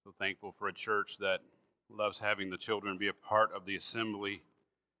thankful for a church that loves having the children be a part of the assembly.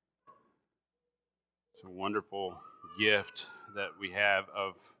 It's a wonderful gift that we have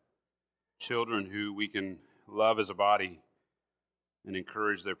of children who we can love as a body and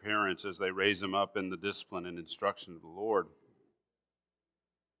encourage their parents as they raise them up in the discipline and instruction of the Lord.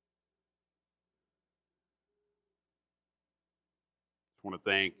 I want to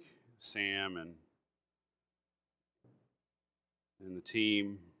thank Sam and the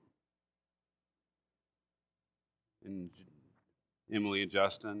team, and Emily and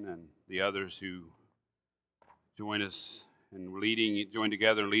Justin and the others who join us in join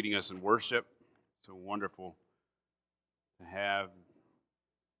together and leading us in worship. It's so wonderful to have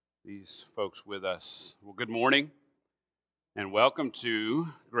these folks with us. Well, good morning and welcome to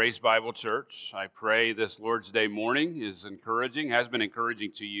Grace Bible Church. I pray this Lord's Day morning is encouraging, has been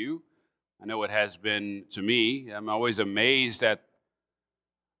encouraging to you. I know it has been to me. I'm always amazed at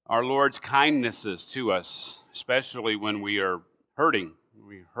our Lord's kindnesses to us, especially when we are hurting.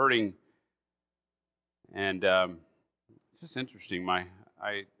 We're hurting, and it's just interesting.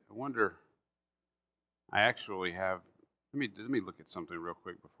 I wonder. I actually have. Let me look at something real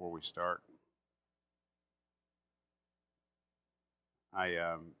quick before we start.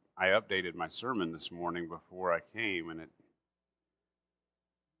 I updated my sermon this morning before I came, and it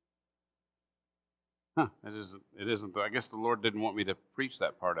isn't. I guess the Lord didn't want me to preach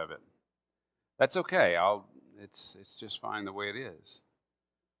that part of it. That's okay. It's just fine the way it is.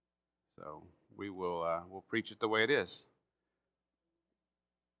 So we'll preach it the way it is.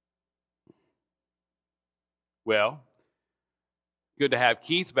 Well, good to have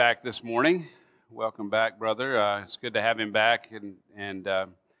Keith back this morning. Welcome back, brother. It's good to have him back. And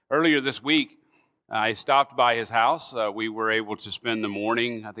earlier this week, I stopped by his house. We were able to spend the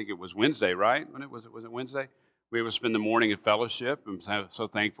morning, I think it was Wednesday, right? Was it Wednesday? We were able to spend the morning at fellowship. I'm so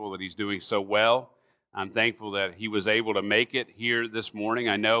thankful that he's doing so well. I'm thankful that he was able to make it here this morning.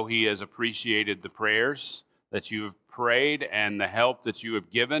 I know he has appreciated the prayers that you have prayed and the help that you have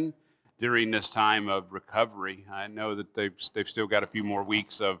given during this time of recovery. I know that they've still got a few more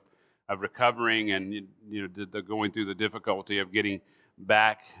weeks of recovering and going through the difficulty of getting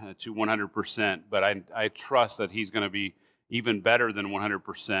back to 100%, but I trust that he's going to be even better than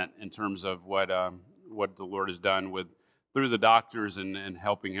 100% in terms of what the Lord has done through the doctors and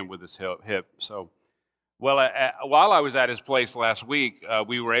helping him with his hip. So, while I was at his place last week,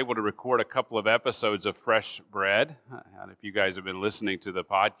 we were able to record a couple of episodes of Fresh Bread. And if you guys have been listening to the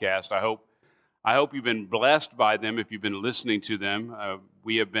podcast, I hope you've been blessed by them. If you've been listening to them,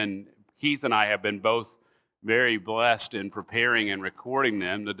 Keith and I have been both very blessed in preparing and recording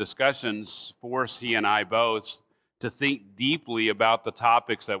them. The discussions force he and I both to think deeply about the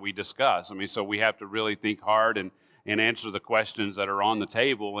topics that we discuss. I mean, so we have to really think hard and answer the questions that are on the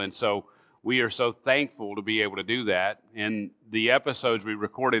table. And so we are so thankful to be able to do that. In the episodes we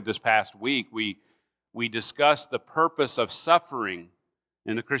recorded this past week, we discussed the purpose of suffering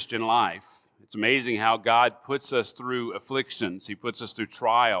in the Christian life. It's amazing how God puts us through afflictions. He puts us through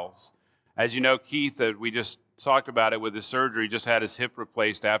trials. As you know, Keith, we just talked about it with his surgery, just had his hip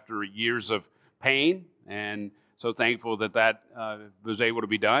replaced after years of pain, and so thankful that was able to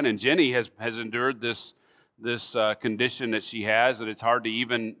be done. And Jenny has endured this condition that she has, and it's hard to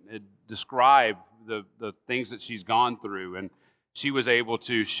even describe the things that she's gone through. And she was able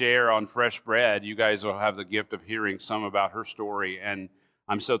to share on Fresh Bread. You guys will have the gift of hearing some about her story, and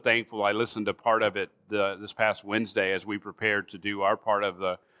I'm so thankful. I listened to part of it this past Wednesday as we prepared to do our part of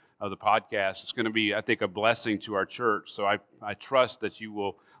the podcast. It's going to be, I think, a blessing to our church. So I trust that you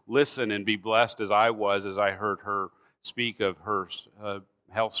will listen and be blessed as I was as I heard her speak of her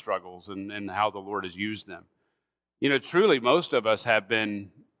health struggles and how the Lord has used them. Truly, most of us have been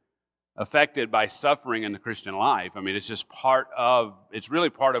affected by suffering in the Christian life. I mean, it's really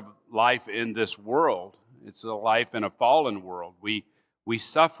part of life in this world. It's a life in a fallen world. We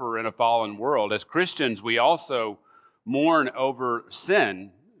suffer in a fallen world. As Christians, we also mourn over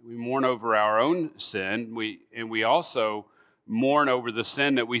sin. We mourn over our own sin. We also mourn over the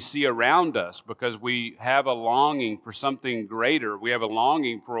sin that we see around us because we have a longing for something greater. We have a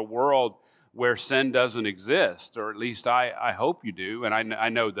longing for a world where sin doesn't exist, or at least I hope you do, and I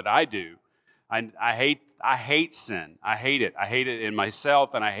know that I do. I hate sin. I hate it. I hate it in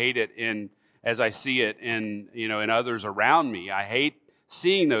myself, and I hate it as I see it in others around me. I hate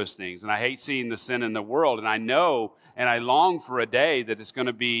seeing those things, and I hate seeing the sin in the world, and I know and I long for a day that it's going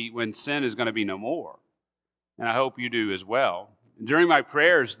to be when sin is going to be no more. And I hope you do as well. During my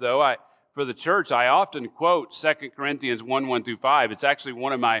prayers, though, for the church, I often quote 2 Corinthians 1:1-5. It's actually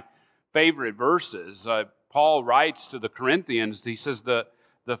one of my favorite verses. Paul writes to the Corinthians, he says,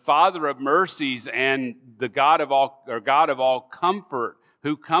 the Father of mercies and the God of all comfort,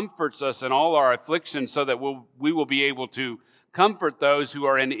 who comforts us in all our afflictions, so that we will be able to comfort those who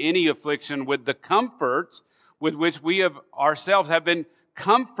are in any affliction with the comforts with which we ourselves have been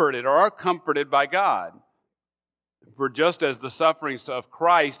comforted or are comforted by God. For just as the sufferings of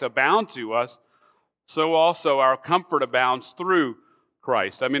Christ abound to us, so also our comfort abounds through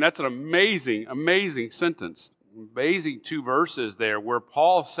Christ. I mean, that's an amazing, amazing sentence. Amazing 2 verses there where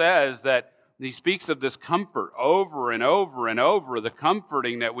Paul says that he speaks of this comfort over and over and over, the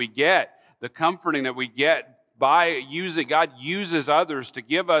comforting that we get by using, God uses others to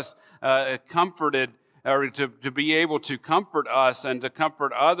give us comforted, or to be able to comfort us and to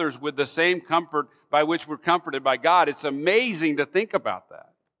comfort others with the same comfort by which we're comforted by God. It's amazing to think about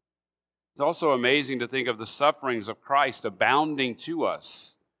that. It's also amazing to think of the sufferings of Christ abounding to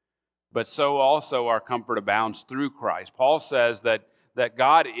us, but so also our comfort abounds through Christ. Paul says that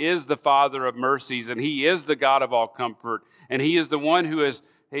God is the Father of mercies, and He is the God of all comfort, and He is the one who has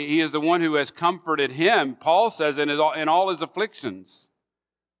comforted him. Paul says in all his afflictions.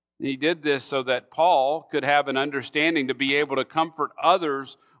 He did this so that Paul could have an understanding to be able to comfort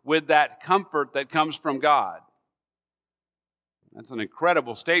others with that comfort that comes from God. That's an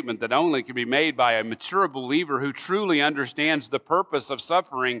incredible statement that only can be made by a mature believer who truly understands the purpose of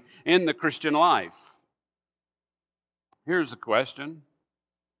suffering in the Christian life. Here's the question.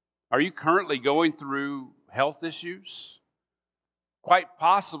 Are you currently going through health issues? Quite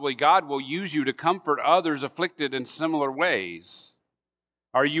possibly God will use you to comfort others afflicted in similar ways.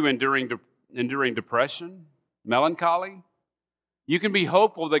 Are you enduring depression, melancholy? You can be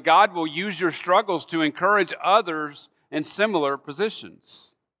hopeful that God will use your struggles to encourage others in similar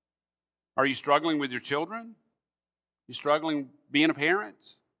positions. Are you struggling with your children? You struggling being a parent?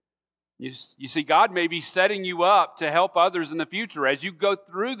 You see, God may be setting you up to help others in the future. As you go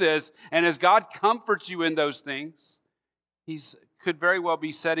through this, and as God comforts you in those things, He could very well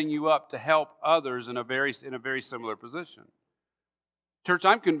be setting you up to help others in a very similar position. Church,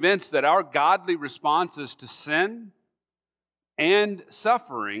 I'm convinced that our godly responses to sin and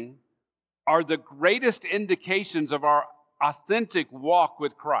suffering are the greatest indications of our authentic walk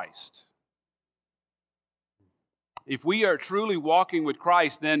with Christ. If we are truly walking with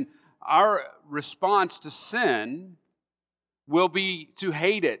Christ, then our response to sin will be to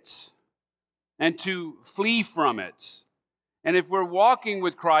hate it and to flee from it. And if we're walking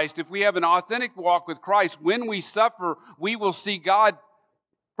with Christ, if we have an authentic walk with Christ, when we suffer, we will see God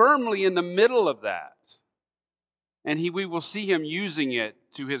firmly in the middle of that. And we will see Him using it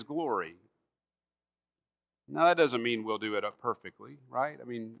to His glory. Now, that doesn't mean we'll do it up perfectly, right? I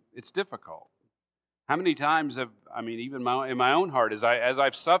mean, it's difficult. How many times even in my own heart, as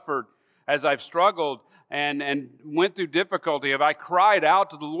I've suffered, as I've struggled and went through difficulty, have I cried out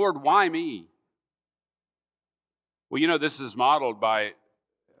to the Lord, why me? Well, this is modeled by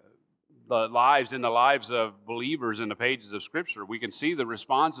the lives of believers in the pages of Scripture. We can see the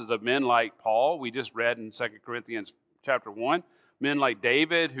responses of men like Paul, we just read in 2 Corinthians chapter 1, men like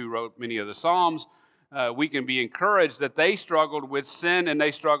David, who wrote many of the Psalms. We can be encouraged that they struggled with sin and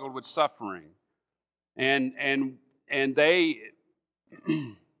they struggled with suffering. And they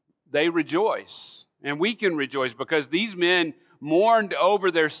they rejoice. And we can rejoice because these men mourned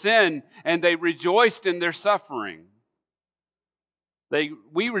over their sin and they rejoiced in their suffering.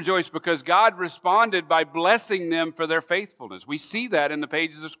 We rejoice because God responded by blessing them for their faithfulness. We see that in the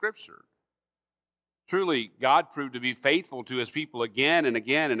pages of Scripture. Truly, God proved to be faithful to His people again and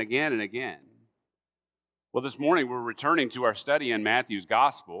again and again and again. Well, this morning we're returning to our study in Matthew's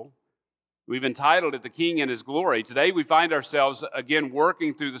Gospel. We've entitled it, The King and His Glory. Today we find ourselves again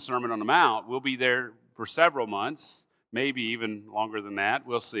working through the Sermon on the Mount. We'll be there for several months, maybe even longer than that.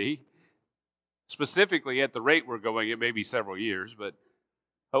 We'll see. Specifically, at the rate we're going, it may be several years, but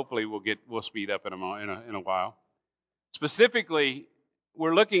hopefully we'll speed up in a while. Specifically,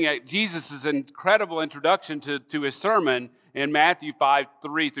 we're looking at Jesus' incredible introduction to His sermon in Matthew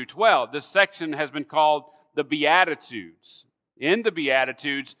 5:3-12. This section has been called the Beatitudes. In the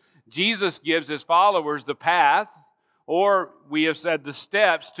Beatitudes, Jesus gives His followers the path, or we have said the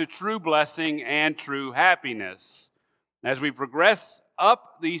steps, to true blessing and true happiness. As we progress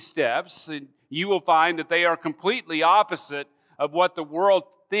up these steps, you will find that they are completely opposite of what the world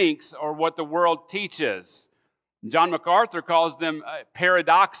thinks or what the world teaches. John MacArthur calls them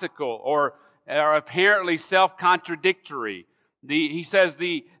paradoxical or apparently self-contradictory. He says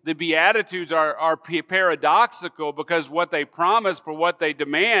the Beatitudes are paradoxical because what they promise for what they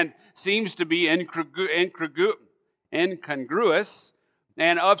demand seems to be incongruous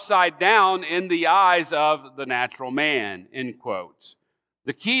and upside down in the eyes of the natural man, end quote.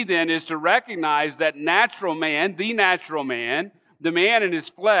 The key then is to recognize that natural man, the man in his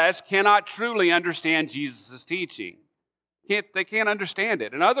flesh, cannot truly understand Jesus' teaching. They can't understand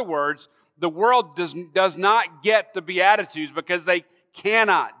it. In other words, the world does not get the Beatitudes because they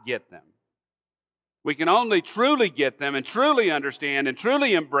cannot get them. We can only truly get them and truly understand and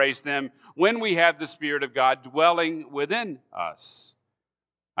truly embrace them when we have the Spirit of God dwelling within us.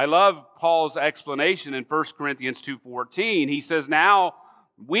 I love Paul's explanation in 1 Corinthians 2:14. He says, now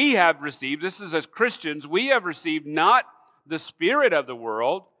we have received, this is as Christians, we have received not the spirit of the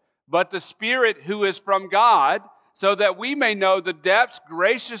world, but the Spirit who is from God, so that we may know the depths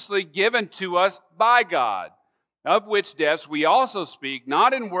graciously given to us by God, of which depths we also speak,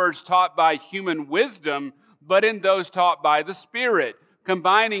 not in words taught by human wisdom, but in those taught by the Spirit,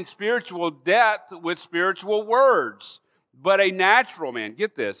 combining spiritual depth with spiritual words. But a natural man,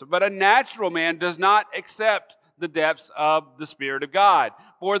 get this, but a natural man does not accept the depths of the Spirit of God,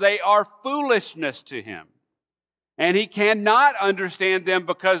 for they are foolishness to him. And he cannot understand them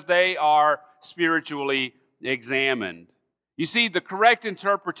because they are spiritually examined. You see, the correct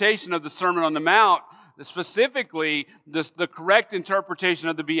interpretation of the Sermon on the Mount, specifically the correct interpretation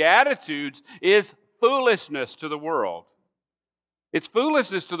of the Beatitudes, is foolishness to the world. It's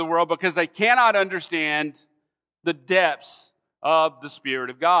foolishness to the world because they cannot understand the depths of the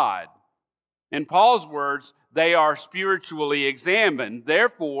Spirit of God. In Paul's words, they are spiritually examined.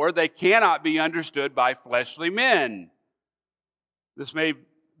 Therefore, they cannot be understood by fleshly men. This may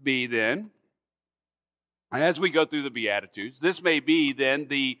be then, as we go through the Beatitudes, this may be then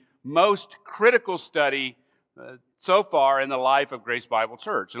the most critical study so far in the life of Grace Bible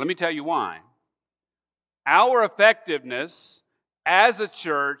Church. And let me tell you why. Our effectiveness as a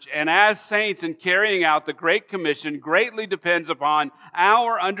church and as saints in carrying out the Great Commission greatly depends upon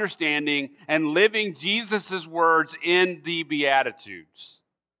our understanding and living Jesus' words in the Beatitudes.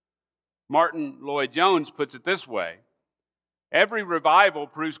 Martin Lloyd-Jones puts it this way: every revival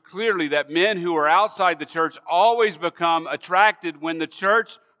proves clearly that men who are outside the church always become attracted when the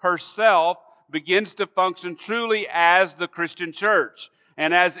church herself begins to function truly as the Christian church,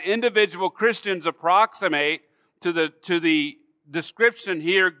 and as individual Christians approximate to the description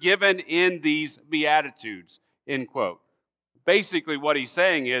here given in these Beatitudes, end quote. Basically what he's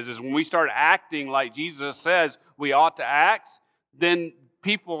saying is when we start acting like Jesus says we ought to act, then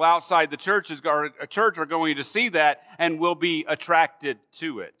people outside the church are going to see that and will be attracted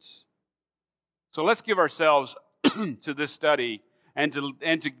to it. So let's give ourselves to this study and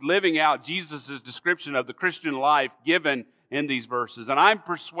to living out Jesus' description of the Christian life given in these verses. And I'm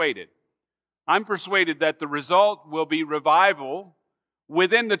persuaded that the result will be revival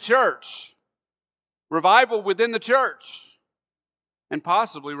within the church. Revival within the church. And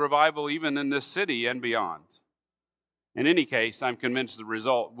possibly revival even in this city and beyond. In any case, I'm convinced the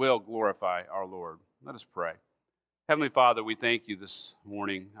result will glorify our Lord. Let us pray. Heavenly Father, we thank you this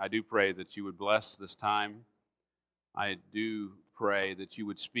morning. I do pray that you would bless this time. I do pray that you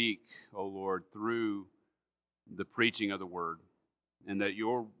would speak, O Lord, through the preaching of the word, and that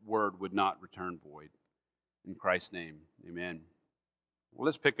your word would not return void. In Christ's name, amen. Well,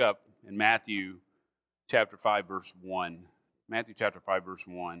 let's pick up in Matthew chapter 5, verse 1. Matthew chapter 5, verse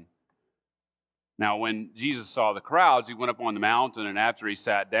 1. Now, when Jesus saw the crowds, he went up on the mountain, and after he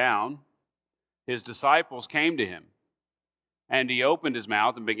sat down, his disciples came to him. And he opened his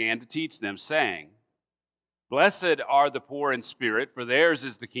mouth and began to teach them, saying, Blessed are the poor in spirit, for theirs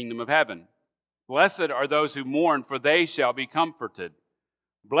is the kingdom of heaven. Blessed are those who mourn, for they shall be comforted.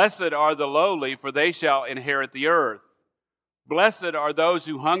 Blessed are the lowly, for they shall inherit the earth. Blessed are those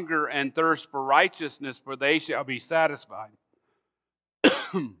who hunger and thirst for righteousness, for they shall be satisfied.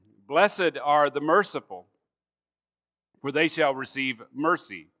 Blessed are the merciful, for they shall receive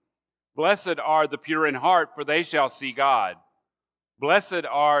mercy. Blessed are the pure in heart, for they shall see God. Blessed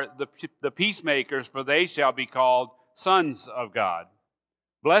are the peacemakers, for they shall be called sons of God.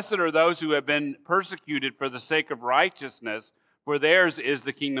 Blessed are those who have been persecuted for the sake of righteousness, for theirs is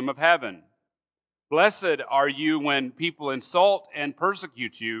the kingdom of heaven. Blessed are you when people insult and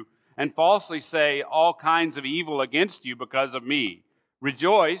persecute you and falsely say all kinds of evil against you because of me.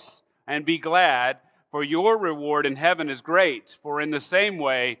 Rejoice and be glad, for your reward in heaven is great. For in the same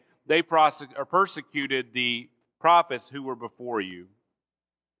way they persecuted the prophets who were before you.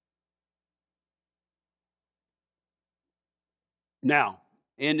 Now,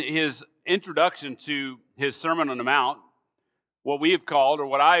 in his introduction to his Sermon on the Mount, what we have called, or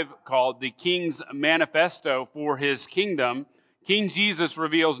what I've called, the King's Manifesto for his kingdom, King Jesus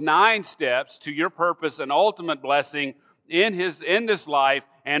reveals 9 steps to your purpose and ultimate blessing in this life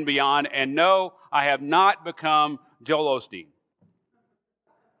and beyond. And no, I have not become Joel Osteen.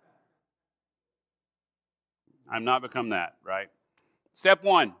 I'm not become that, right? Step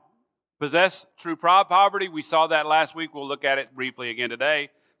 1, possess true poverty. We saw that last week. We'll look at it briefly again today.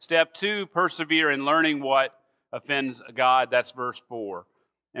 Step 2, persevere in learning what offends God. That's verse 4.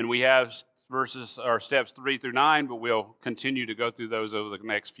 And we have verses or steps 3 through 9, but we'll continue to go through those over the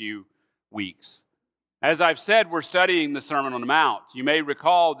next few weeks. As I've said, we're studying the Sermon on the Mount. You may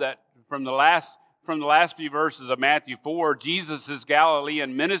recall that from the last few verses of Matthew 4, Jesus'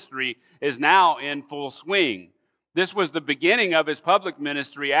 Galilean ministry is now in full swing. This was the beginning of his public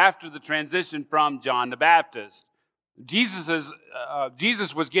ministry after the transition from John the Baptist. Jesus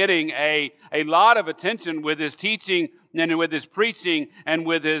was getting a lot of attention with his teaching and with his preaching and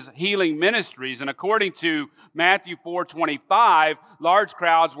with his healing ministries. And according to Matthew 4:25, large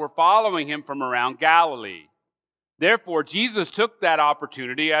crowds were following him from around Galilee. Therefore, Jesus took that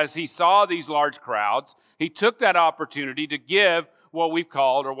opportunity as he saw these large crowds. He took that opportunity to give what we've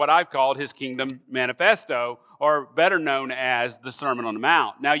called, or what I've called, his kingdom manifesto, or better known as the Sermon on the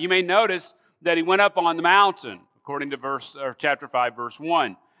Mount. Now, you may notice that he went up on the mountain, according to chapter 5, verse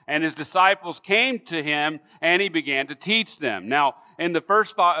 1. And his disciples came to him, and he began to teach them. Now, in the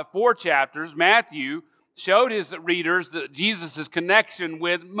first 4 chapters, Matthew showed his readers Jesus' connection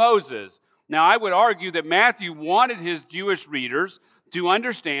with Moses. Now, I would argue that Matthew wanted his Jewish readers to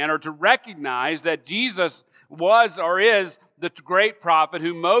understand or to recognize that Jesus was or is the great prophet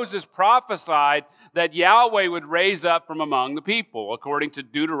who Moses prophesied that Yahweh would raise up from among the people, according to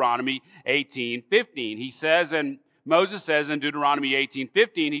Deuteronomy 18:15. Moses says in Deuteronomy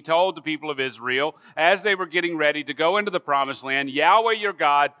 18:15, he told the people of Israel, as they were getting ready to go into the promised land, Yahweh your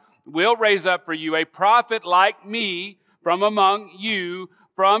God will raise up for you a prophet like me from among you,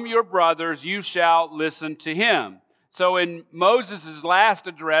 from your brothers, you shall listen to him. So in Moses' last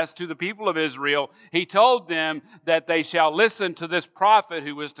address to the people of Israel, he told them that they shall listen to this prophet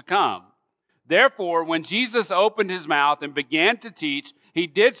who was to come. Therefore, when Jesus opened his mouth and began to teach, he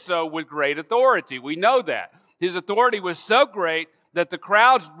did so with great authority. We know that. His authority was so great that the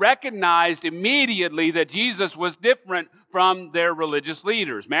crowds recognized immediately that Jesus was different from their religious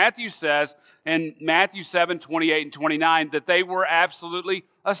leaders. Matthew says in Matthew 7:28 and 29 that they were absolutely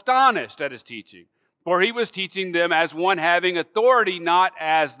astonished at his teaching. For he was teaching them as one having authority, not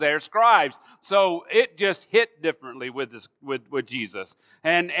as their scribes. So it just hit differently with Jesus.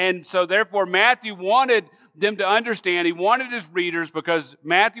 And so therefore Matthew wanted them to understand. He wanted his readers, because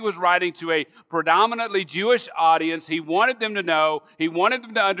Matthew was writing to a predominantly Jewish audience. He wanted them to know, he wanted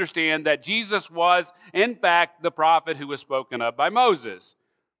them to understand that Jesus was, in fact, the prophet who was spoken of by Moses.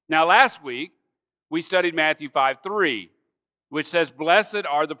 Now, last week, we studied Matthew 5:3, which says, blessed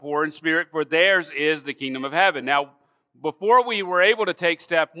are the poor in spirit, for theirs is the kingdom of heaven. Now, before we were able to take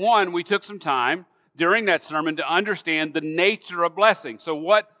step 1, we took some time during that sermon to understand the nature of blessing. So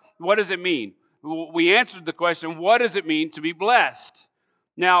what does it mean? We answered the question, what does it mean to be blessed?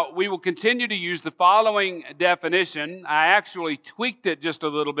 Now, we will continue to use the following definition. I actually tweaked it just a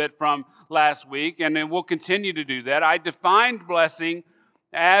little bit from last week, and then we'll continue to do that. I defined blessing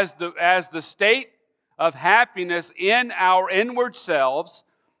as the state of happiness in our inward selves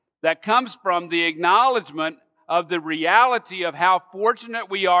that comes from the acknowledgement of the reality of how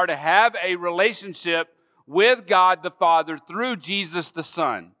fortunate we are to have a relationship with God the Father through Jesus the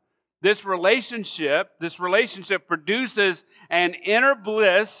Son. This relationship produces an inner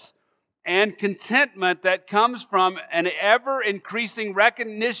bliss and contentment that comes from an ever-increasing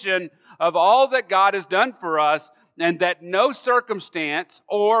recognition of all that God has done for us, and that no circumstance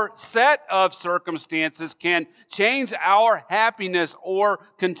or set of circumstances can change our happiness or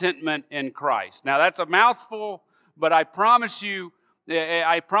contentment in Christ. Now, that's a mouthful, but I promise you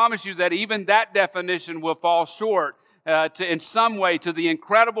that even that definition will fall short in some way to the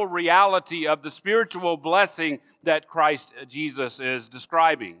incredible reality of the spiritual blessing that Christ Jesus is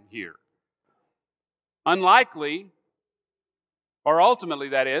describing here.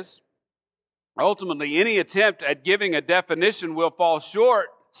 Ultimately, any attempt at giving a definition will fall short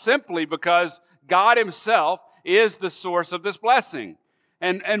simply because God himself is the source of this blessing.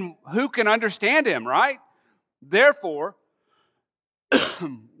 And who can understand him, right? Therefore,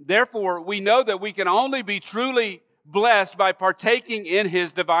 we know that we can only be truly blessed by partaking in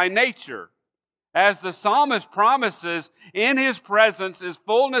his divine nature. As the psalmist promises, in his presence is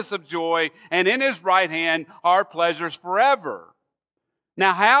fullness of joy, and in his right hand are pleasures forever.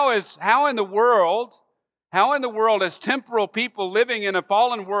 Now, how in the world, as temporal people living in a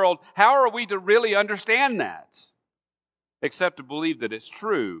fallen world, how are we to really understand that? Except to believe that it's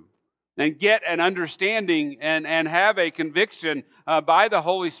true and get an understanding and have a conviction by the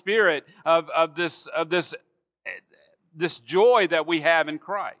Holy Spirit of this joy that we have in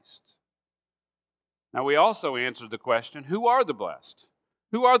Christ. Now, we also answered the question, who are the blessed?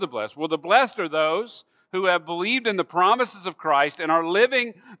 Who are the blessed? Well, the blessed are those who have believed in the promises of Christ and are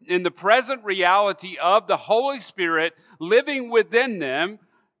living in the present reality of the Holy Spirit living within them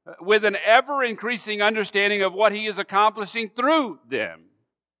with an ever-increasing understanding of what He is accomplishing through them.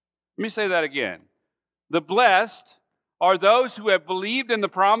 Let me say that again. The blessed are those who have believed in the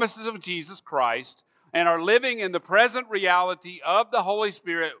promises of Jesus Christ and are living in the present reality of the Holy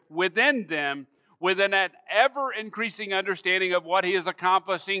Spirit within them with an ever-increasing understanding of what He is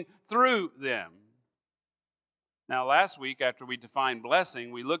accomplishing through them. Now, last week, after we defined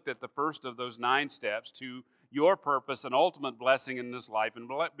blessing, we looked at the first of those 9 steps to your purpose and ultimate blessing in this life and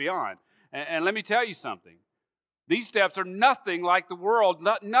beyond. And let me tell you something. These steps are nothing like the world,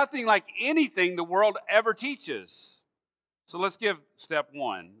 nothing like anything the world ever teaches. So let's give step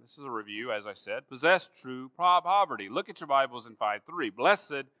 1. This is a review, as I said. Possess true poverty. Look at your Bibles in 5:3.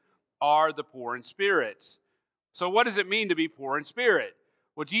 Blessed are the poor in spirit. So what does it mean to be poor in spirit?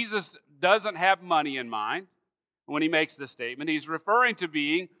 Well, Jesus doesn't have money in mind when He makes this statement. He's referring to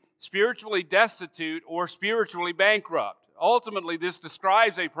being spiritually destitute or spiritually bankrupt. Ultimately, this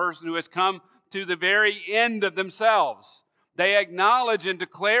describes a person who has come to the very end of themselves. They acknowledge and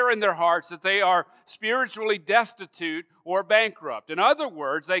declare in their hearts that they are spiritually destitute or bankrupt. In other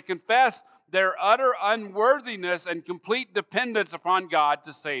words, they confess their utter unworthiness and complete dependence upon God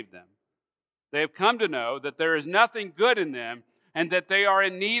to save them. They have come to know that there is nothing good in them and that they are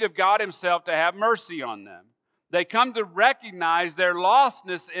in need of God Himself to have mercy on them. They come to recognize their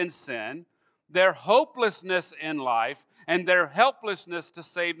lostness in sin, their hopelessness in life, and their helplessness to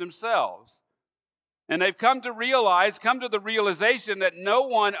save themselves. And they've come to the realization that no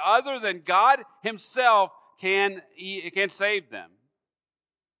one other than God Himself can save them.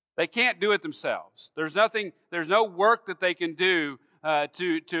 They can't do it themselves. There's no work that they can do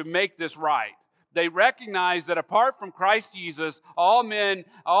to make this right. They recognize that apart from Christ Jesus, all men,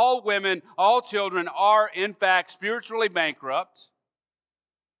 all women, all children are in fact spiritually bankrupt.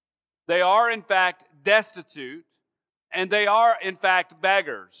 They are in fact destitute, and they are in fact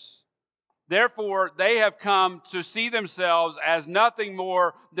beggars. Therefore, they have come to see themselves as nothing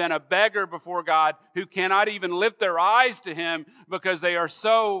more than a beggar before God who cannot even lift their eyes to Him because they are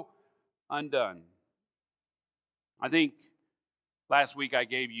so undone. I think last week I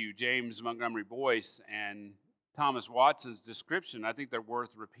gave you James Montgomery Boyce and Thomas Watson's description. I think they're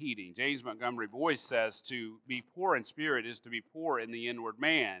worth repeating. James Montgomery Boyce says to be poor in spirit is to be poor in the inward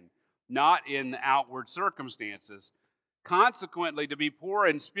man, not in the outward circumstances. Consequently, to be poor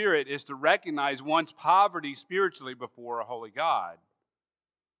in spirit is to recognize one's poverty spiritually before a holy God.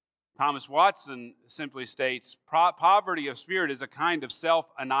 Thomas Watson simply states, poverty of spirit is a kind of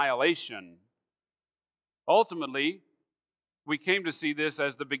self-annihilation. Ultimately, we came to see this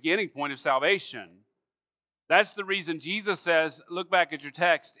as the beginning point of salvation. That's the reason Jesus says, look back at your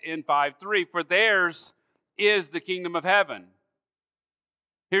text in 5:3, for theirs is the kingdom of heaven.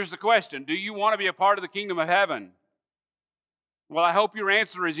 Here's the question, do you want to be a part of the kingdom of heaven? Well, I hope your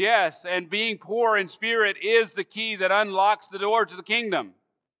answer is yes, and being poor in spirit is the key that unlocks the door to the kingdom.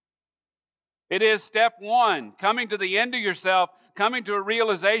 It is step 1, coming to the end of yourself, coming to a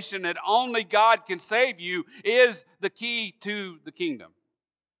realization that only God can save you is the key to the kingdom.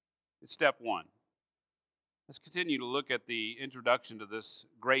 It's step 1. Let's continue to look at the introduction to this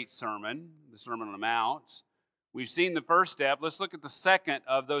great sermon, the Sermon on the Mount. We've seen the first step. Let's look at the second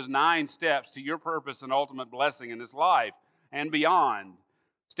of those 9 steps to your purpose and ultimate blessing in this life and beyond.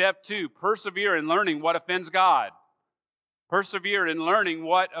 Step 2, persevere in learning what offends God. Persevere in learning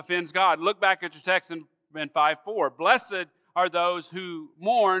what offends God. Look back at your text in 5:4. Blessed are those who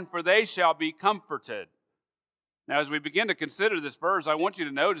mourn, for they shall be comforted. Now, as we begin to consider this verse, I want you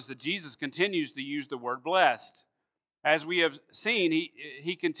to notice that Jesus continues to use the word blessed. As we have seen,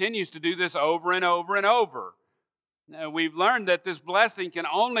 he continues to do this over and over and over. Now, we've learned that this blessing can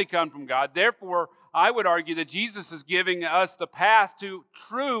only come from God. Therefore, I would argue that Jesus is giving us the path to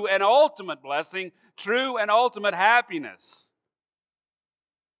true and ultimate blessing, true and ultimate happiness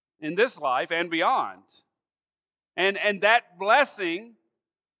in this life and beyond. And that blessing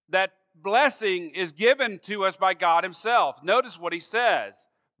is given to us by God Himself. Notice what He says.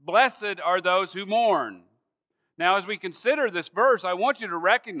 Blessed are those who mourn. Now, as we consider this verse, I want you to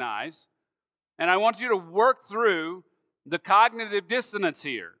recognize, and I want you to work through the cognitive dissonance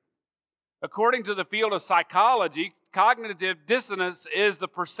here. According to the field of psychology, cognitive dissonance is the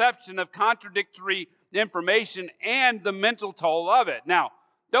perception of contradictory information and the mental toll of it. Now,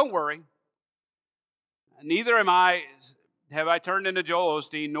 don't worry. Neither have I turned into Joel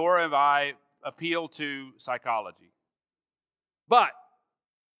Osteen, nor have I appealed to psychology. But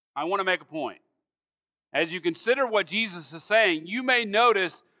I want to make a point. as you consider what Jesus is saying, you may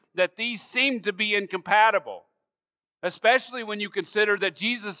notice that these seem to be incompatible, especially when you consider that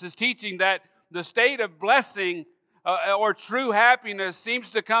Jesus is teaching that the state of blessing or true happiness seems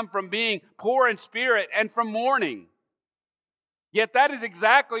to come from being poor in spirit and from mourning. Yet that is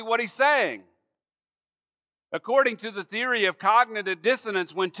exactly what he's saying. According to the theory of cognitive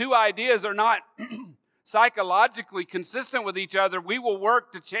dissonance, when two ideas are not psychologically consistent with each other, we will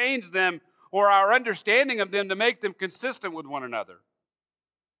work to change them or our understanding of them to make them consistent with one another.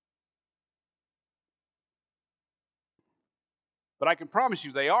 But I can promise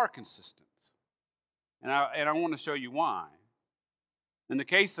you they are consistent. And I want to show you why. In the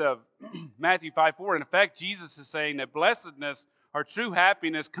case of Matthew 5:4, in effect, Jesus is saying that blessedness or true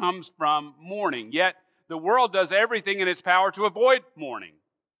happiness comes from mourning. Yet the world does everything in its power to avoid mourning.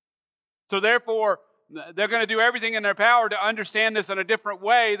 So therefore, they're going to do everything in their power to understand this in a different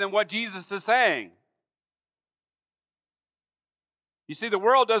way than what Jesus is saying. You see, the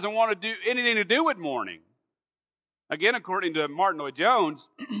world doesn't want to do anything to do with mourning. Again, according to Martin Lloyd-Jones,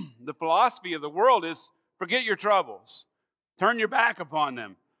 the philosophy of the world is forget your troubles. Turn your back upon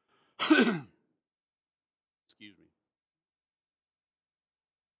them. Excuse me.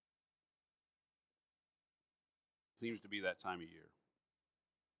 Seems to be that time of year.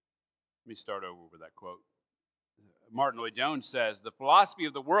 Let me start over with that quote. Martin Lloyd-Jones says, the philosophy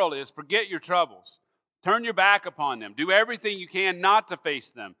of the world is forget your troubles. Turn your back upon them. Do everything you can not to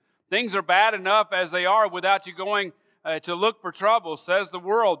face them. Things are bad enough as they are without you going to look for trouble, says the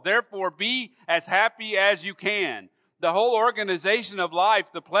world. Therefore, be as happy as you can. The whole organization of life,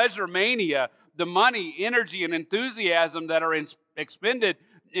 the pleasure mania, the money, energy, and enthusiasm that are expended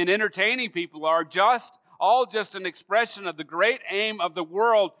in entertaining people are all just an expression of the great aim of the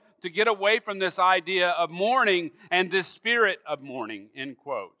world to get away from this idea of mourning and this spirit of mourning, end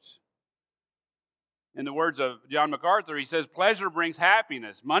quotes. In the words of John MacArthur, he says, pleasure brings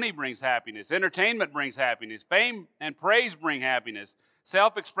happiness, money brings happiness, entertainment brings happiness, fame and praise bring happiness,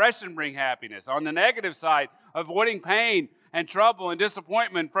 self-expression bring happiness. On the negative side, avoiding pain and trouble and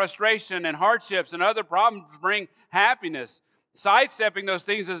disappointment, frustration and hardships and other problems bring happiness. Sidestepping those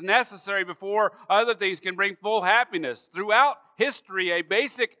things is necessary before other things can bring full happiness. Throughout history, a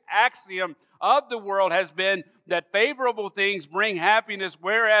basic axiom of the world has been that favorable things bring happiness,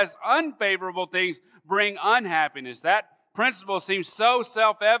 whereas unfavorable things bring unhappiness. That principle seems so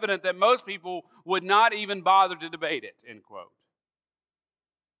self-evident that most people would not even bother to debate it, end quote.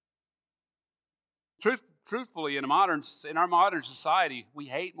 Truthfully, in our modern society, we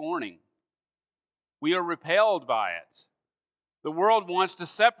hate mourning. We are repelled by it. The world wants to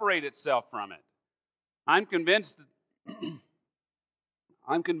separate itself from it. I'm convinced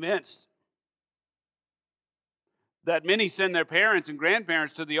that many send their parents and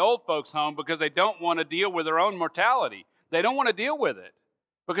grandparents to the old folks' home because they don't want to deal with their own mortality. They don't want to deal with it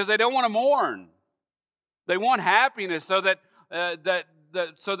because they don't want to mourn. They want happiness so that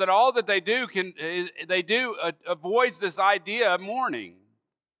all that they do avoids this idea of mourning.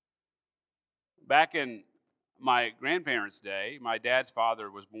 Back in my grandparents' day, my dad's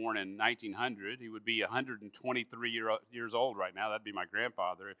father was born in 1900. He would be 123 years old right now. That'd be my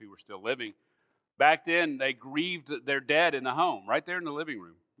grandfather if he were still living. Back then, they grieved their dead in the home, right there in the living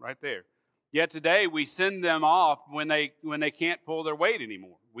room, right there. Yet today, we send them off when they can't pull their weight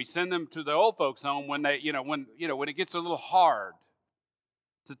anymore. We send them to the old folks' home when it gets a little hard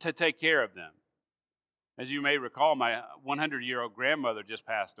to take care of them. As you may recall, my 100-year-old grandmother just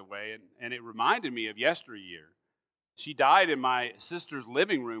passed away, and it reminded me of yesteryear. She died in my sister's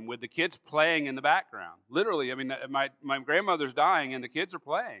living room with the kids playing in the background. Literally, I mean, my grandmother's dying, and the kids are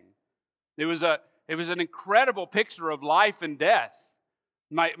playing. It was an incredible picture of life and death.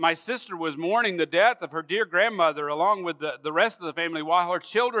 My sister was mourning the death of her dear grandmother along with the rest of the family while her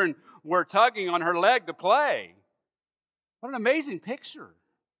children were tugging on her leg to play. What an amazing picture.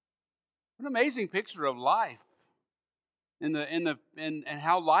 What an amazing picture of life and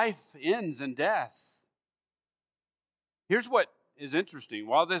how life ends in death. Here's what is interesting.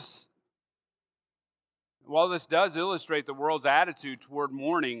 While this does illustrate the world's attitude toward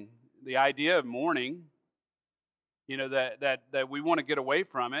mourning, the idea of mourning, that we want to get away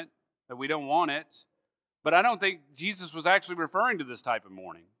from it, that we don't want it, but I don't think Jesus was actually referring to this type of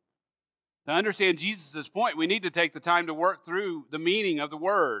mourning. To understand Jesus' point, we need to take the time to work through the meaning of the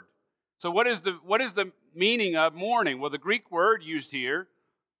word. So what is the meaning of mourning? Well, the Greek word used here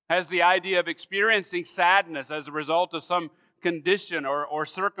has the idea of experiencing sadness as a result of some condition or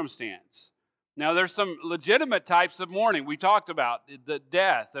circumstance. Now, there's some legitimate types of mourning. We talked about the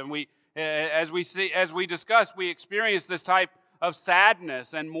death, and as we discussed, we experience this type of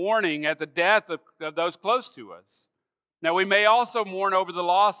sadness and mourning at the death of those close to us. Now, we may also mourn over the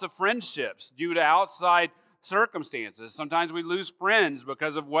loss of friendships due to outside circumstances. Sometimes we lose friends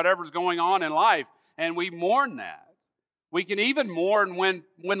because of whatever's going on in life, and we mourn that. We can even mourn when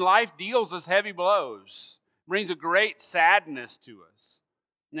life deals us heavy blows. It brings a great sadness to us.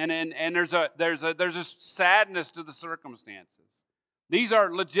 And there's a sadness to the circumstances. These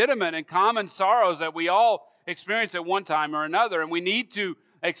are legitimate and common sorrows that we all experience at one time or another, and we need to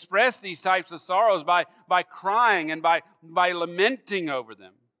express these types of sorrows by crying and by lamenting over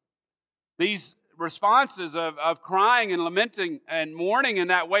them. These responses of crying and lamenting and mourning in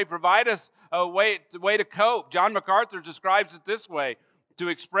that way provide us a way to cope. John MacArthur describes it this way: to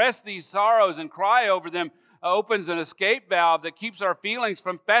express these sorrows and cry over them opens an escape valve that keeps our feelings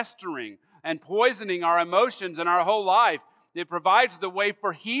from festering and poisoning our emotions and our whole life. It provides the way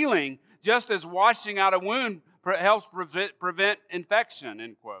for healing, just as washing out a wound helps prevent infection,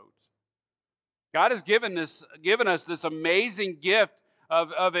 end quote. God has given us this amazing gift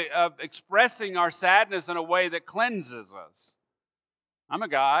of expressing our sadness in a way that cleanses us. I'm a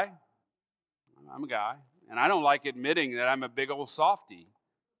guy, and I don't like admitting that I'm a big old softy.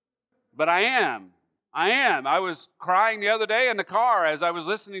 But I am. I was crying the other day in the car as I was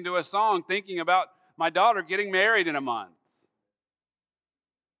listening to a song, thinking about my daughter getting married in a month.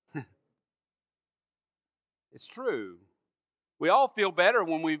 It's true. We all feel better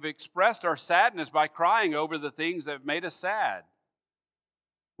when we've expressed our sadness by crying over the things that have made us sad.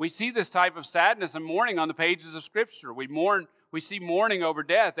 We see this type of sadness and mourning on the pages of Scripture. We see mourning over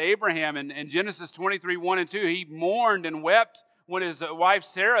death. Abraham in Genesis 23, 1 and 2, he mourned and wept when his wife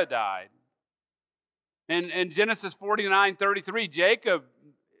Sarah died. In Genesis 49, 33, Jacob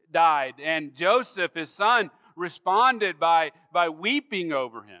died, and Joseph, his son, responded by weeping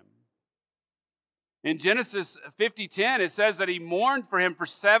over him. In Genesis 50:10, it says that he mourned for him for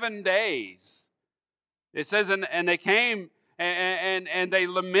 7 days. It says, and they came and they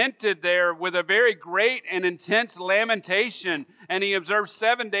lamented there with a very great and intense lamentation, and he observed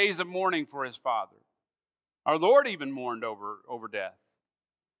 7 days of mourning for his father. Our Lord even mourned over death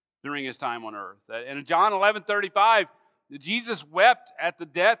during his time on earth. And in John 11:35, Jesus wept at the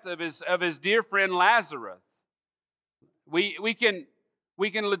death of his dear friend Lazarus. We can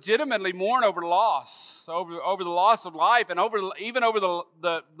legitimately mourn over loss, over the loss of life, and even over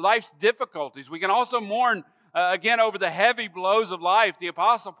the life's difficulties. We can also mourn again over the heavy blows of life. The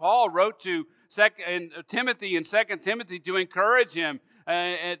Apostle Paul wrote to Timothy in 2 Timothy to encourage him.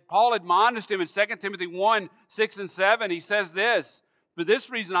 And Paul admonished him in 2 Timothy 1, 6 and 7. He says this: "For this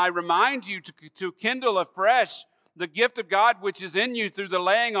reason I remind you to kindle afresh the gift of God which is in you through the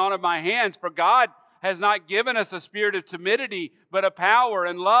laying on of my hands. For God has not given us a spirit of timidity, but of power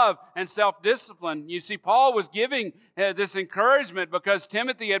and love and self-discipline." You see, Paul was giving this encouragement because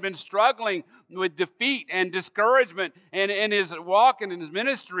Timothy had been struggling with defeat and discouragement in his walk and in his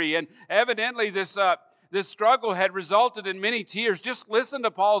ministry. And evidently this struggle had resulted in many tears. Just listen to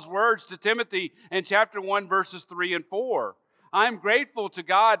Paul's words to Timothy in chapter 1, verses 3 and 4. "I am grateful to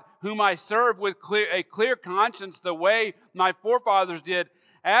God whom I serve with a clear conscience the way my forefathers did,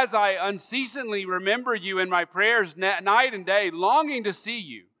 as I unceasingly remember you in my prayers night and day, longing to see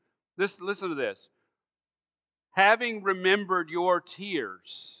you." Listen to this. "Having remembered your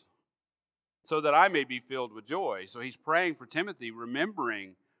tears, so that I may be filled with joy." So he's praying for Timothy,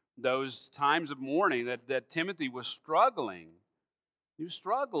 remembering those times of mourning that Timothy was struggling. He was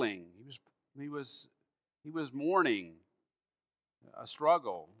struggling. He was mourning a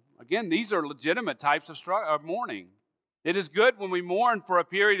struggle. Again, these are legitimate types of mourning. It is good when we mourn for a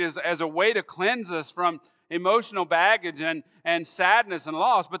period as a way to cleanse us from emotional baggage and sadness and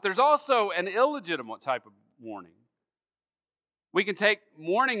loss. But there's also an illegitimate type of mourning. We can take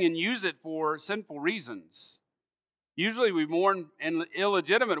mourning and use it for sinful reasons. Usually we mourn in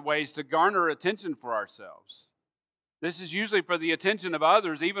illegitimate ways to garner attention for ourselves. This is usually for the attention of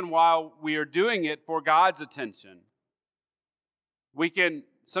others, even while we are doing it for God's attention.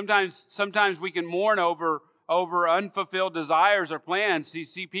 Sometimes we can mourn over unfulfilled desires or plans. You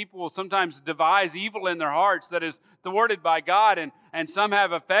see, people will sometimes devise evil in their hearts that is thwarted by God, and some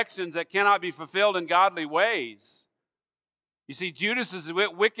have affections that cannot be fulfilled in godly ways. You see, Judas's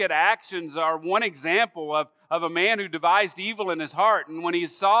wicked actions are one example of a man who devised evil in his heart, and when he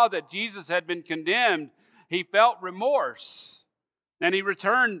saw that Jesus had been condemned, he felt remorse. And he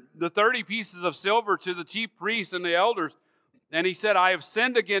returned the 30 pieces of silver to the chief priests and the elders, and he said, "I have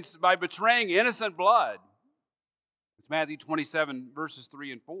sinned by betraying innocent blood." It's Matthew 27, verses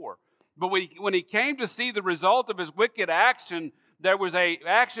 3 and 4. But when he came to see the result of his wicked action, there was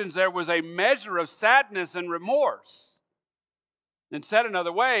a measure of sadness and remorse. And said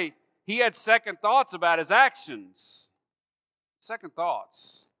another way, he had second thoughts about his actions. Second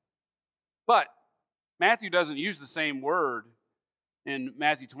thoughts. But Matthew doesn't use the same word in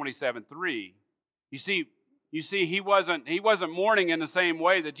Matthew 27:3. You see, he wasn't mourning in the same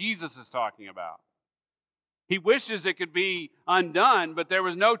way that Jesus is talking about. He wishes it could be undone, but there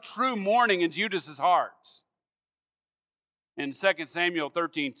was no true mourning in Judas's heart. In 2 Samuel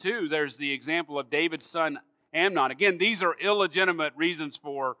 13:2, there's the example of David's son Amnon. Again, these are illegitimate reasons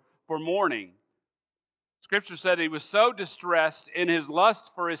for mourning. Scripture said he was so distressed in his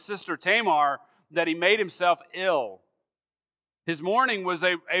lust for his sister Tamar that he made himself ill. His mourning was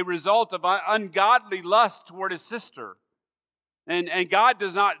a result of ungodly lust toward his sister. And God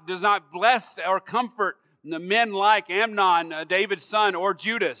does not bless or comfort the men like Amnon, David's son, or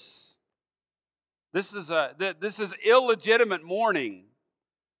Judas. This is illegitimate mourning.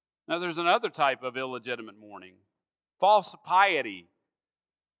 Now, there's another type of illegitimate mourning, false piety.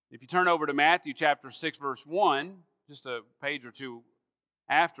 If you turn over to Matthew chapter 6, verse 1, just a page or two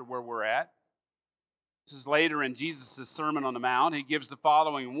after where we're at, this is later in Jesus' Sermon on the Mount. He gives the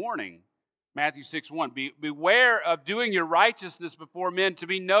following warning. Matthew 6:1. Beware of doing your righteousness before men to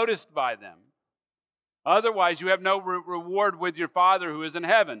be noticed by them. Otherwise, you have no reward with your Father who is in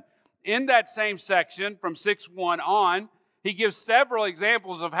heaven. In that same section, from 6:1 on, he gives several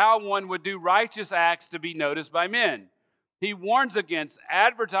examples of how one would do righteous acts to be noticed by men. He warns against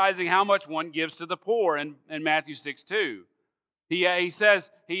advertising how much one gives to the poor in Matthew 6:2.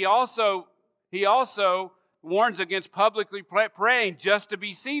 He also warns against publicly praying just to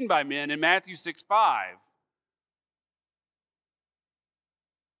be seen by men in Matthew 6:5.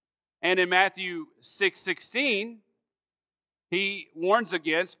 And in Matthew 6:16, he warns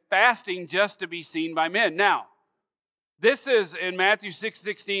against fasting just to be seen by men. Now, this is in Matthew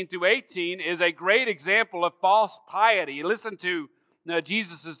 6:16 through 18 is a great example of false piety. Listen to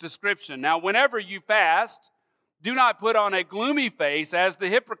Jesus' description. Now, whenever you fast, do not put on a gloomy face as the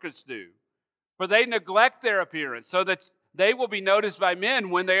hypocrites do, for they neglect their appearance so that they will be noticed by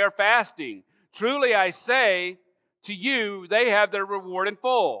men when they are fasting. Truly I say to you, they have their reward in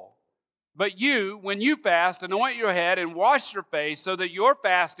full. But you, when you fast, anoint your head and wash your face so that your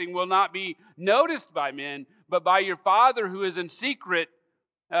fasting will not be noticed by men, but by your Father who is in secret,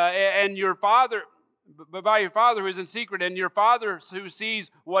 and your Father who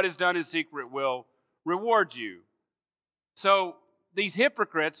sees what is done in secret will reward you. So these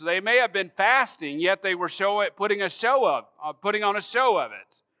hypocrites, they may have been fasting, yet they were putting on a show of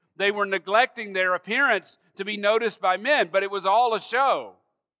it. They were neglecting their appearance to be noticed by men, but it was all a show.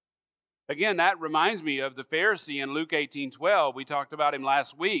 Again, that reminds me of the Pharisee in Luke 18:12. We talked about him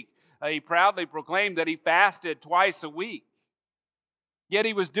last week. He proudly proclaimed that he fasted twice a week. Yet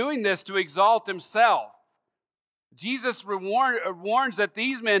he was doing this to exalt himself. Jesus warns that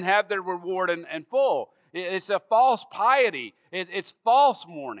these men have their reward in full. It's a false piety. It's false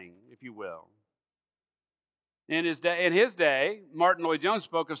mourning, if you will. In his day, Martin Lloyd-Jones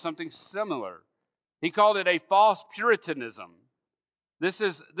spoke of something similar. He called it a false Puritanism. This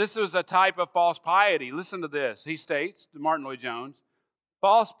was a type of false piety. Listen to this. He states, to Martin Lloyd-Jones,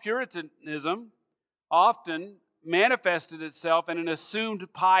 false Puritanism often manifested itself in an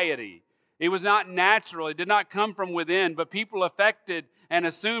assumed piety. It was not natural. It did not come from within, but people affected and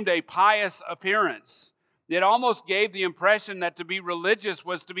assumed a pious appearance. It almost gave the impression that to be religious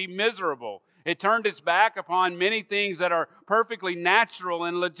was to be miserable. It turned its back upon many things that are perfectly natural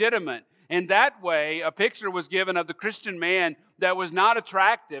and legitimate. In that way, a picture was given of the Christian man that was not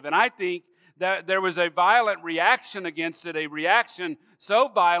attractive. And I think that there was a violent reaction against it, a reaction so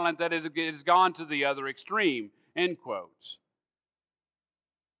violent that it has gone to the other extreme, end quotes.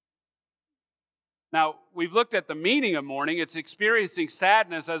 Now, we've looked at the meaning of mourning. It's experiencing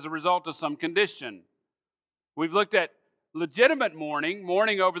sadness as a result of some condition. We've looked at legitimate mourning,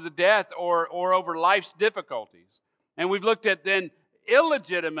 mourning over the death or over life's difficulties. And we've looked at then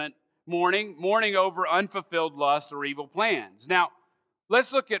illegitimate mourning, mourning over unfulfilled lust or evil plans. Now,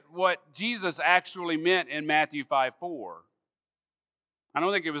 let's look at what Jesus actually meant in Matthew 5:4. I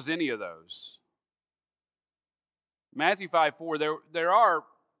don't think it was any of those. Matthew 5:4, there are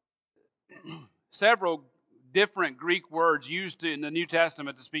several different Greek words used in the New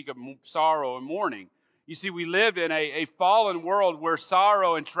Testament to speak of sorrow and mourning. You see, we live in a fallen world where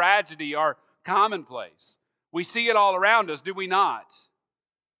sorrow and tragedy are commonplace. We see it all around us, do we not?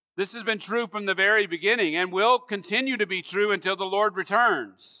 This has been true from the very beginning and will continue to be true until the Lord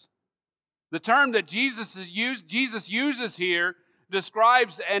returns. The term that Jesus uses here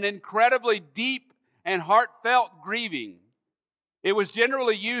describes an incredibly deep and heartfelt grieving. It was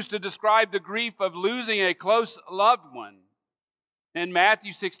generally used to describe the grief of losing a close loved one. In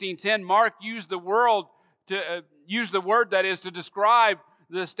Matthew 16:10, Mark used the word that is to describe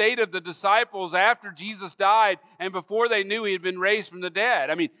the state of the disciples after Jesus died and before they knew he had been raised from the dead.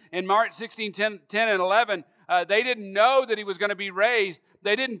 I mean, in Mark 16:10 and 11, they didn't know that he was going to be raised.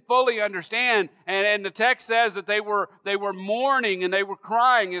 They didn't fully understand. And the text says that they were mourning and they were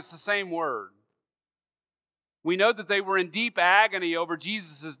crying. It's the same word. We know that they were in deep agony over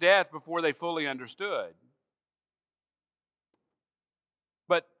Jesus' death before they fully understood.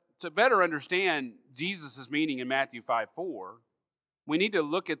 But to better understand Jesus' meaning in Matthew 5:4, we need to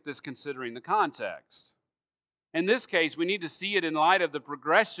look at this considering the context. In this case, we need to see it in light of the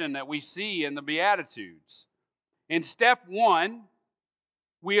progression that we see in the Beatitudes. In step 1,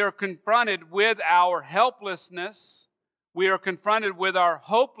 we are confronted with our helplessness, we are confronted with our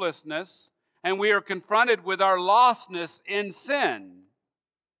hopelessness, and we are confronted with our lostness in sin.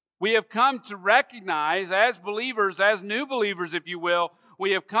 We have come to recognize, as believers, as new believers, if you will,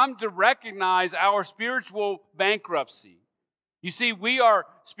 we have come to recognize our spiritual bankruptcy. You see, we are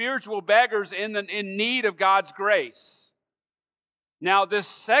spiritual beggars in need of God's grace. Now, this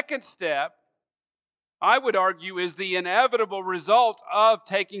second step, I would argue, is the inevitable result of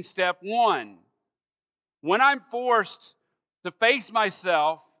taking step 1. When I'm forced to face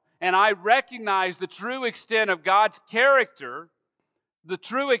myself and I recognize the true extent of God's character, the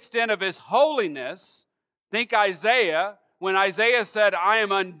true extent of His holiness, think Isaiah, when Isaiah said, I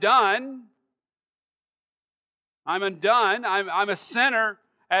am undone, I'm a sinner.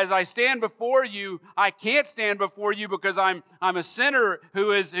 As I stand before you, I can't stand before you because I'm a sinner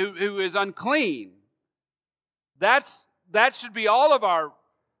who is unclean. That should be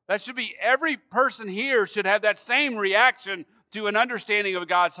every person here should have that same reaction to an understanding of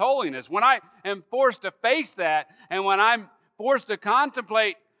God's holiness. When I am forced to face that, and when I'm forced to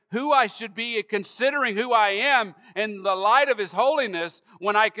contemplate who I should be, considering who I am in the light of His holiness,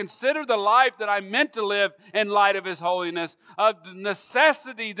 when I consider the life that I'm meant to live in light of His holiness, of the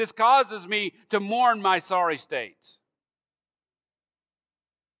necessity this causes me to mourn my sorry state.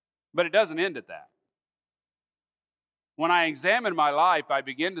 But it doesn't end at that. When I examine my life, I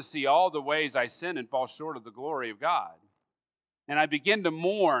begin to see all the ways I sin and fall short of the glory of God. And I begin to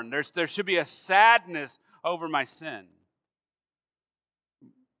mourn. There should be a sadness over my sin.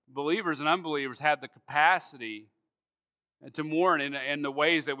 Believers and unbelievers have the capacity to mourn in the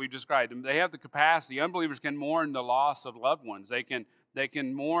ways that we've described. They have the capacity. Unbelievers can mourn the loss of loved ones. They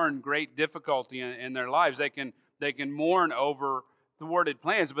can mourn great difficulty in their lives. They can mourn over thwarted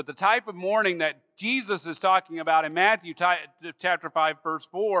plans. But the type of mourning that Jesus is talking about in Matthew chapter 5, verse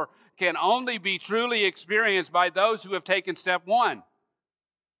 4, can only be truly experienced by those who have taken step 1.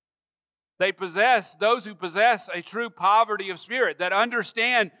 Those who possess a true poverty of spirit, that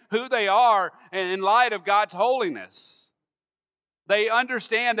understand who they are in light of God's holiness. They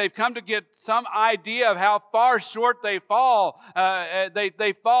understand, they've come to get some idea of how far short they fall.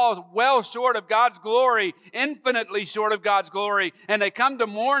 They fall well short of God's glory, infinitely short of God's glory, and they come to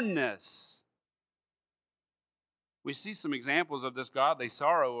mourn this. We see some examples of this godly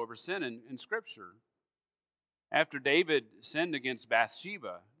sorrow over sin in Scripture. After David sinned against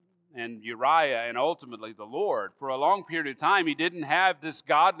Bathsheba and Uriah and ultimately the Lord, for a long period of time, he didn't have this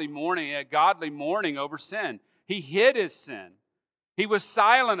godly mourning over sin. He hid his sin. He was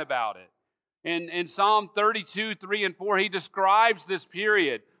silent about it. In Psalm 32, 3 and 4, he describes this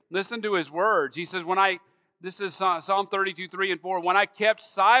period. Listen to his words. He says, this is Psalm 32, 3 and 4, when I kept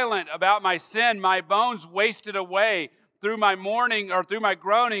silent about my sin, my bones wasted away through my mourning or through my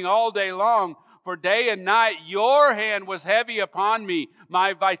groaning all day long. For day and night your hand was heavy upon me.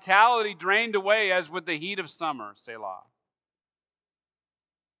 My vitality drained away as with the heat of summer. Selah.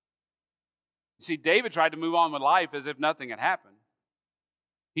 You see, David tried to move on with life as if nothing had happened.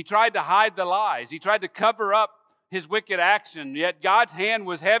 He tried to hide the lies. He tried to cover up his wicked action, yet God's hand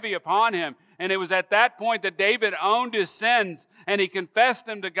was heavy upon him. And it was at that point that David owned his sins and he confessed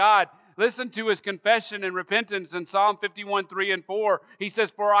them to God. Listen to his confession and repentance in Psalm 51, 3 and 4. He says,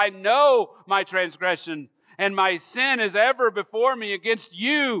 for I know my transgression, and my sin is ever before me. Against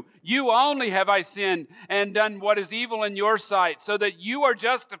you, you only have I sinned and done what is evil in your sight, so that you are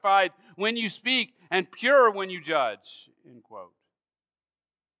justified when you speak and pure when you judge. End quote.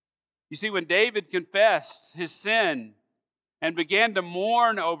 You see, when David confessed his sin and began to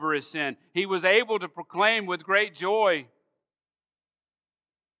mourn over his sin, he was able to proclaim with great joy,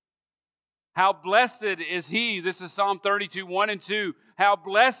 how blessed is he, this is Psalm 32, 1 and 2, how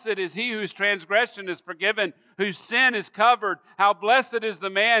blessed is he whose transgression is forgiven, whose sin is covered. How blessed is the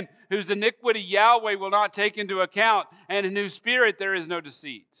man whose iniquity Yahweh will not take into account, and in whose spirit there is no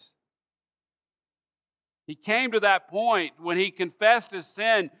deceit. He came to that point when he confessed his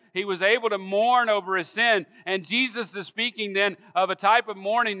sin. He was able to mourn over his sin. And Jesus is speaking then of a type of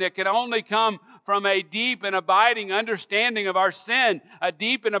mourning that can only come from a deep and abiding understanding of our sin, a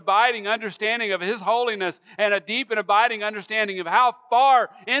deep and abiding understanding of His holiness, and a deep and abiding understanding of how far,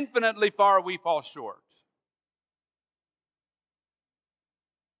 infinitely far, we fall short.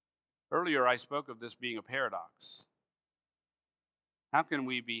 Earlier, I spoke of this being a paradox. How can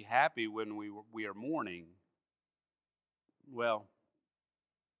we be happy when we are mourning? Well,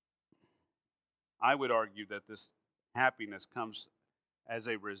 I would argue that this happiness comes as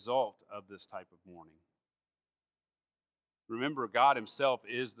a result of this type of mourning. Remember, God Himself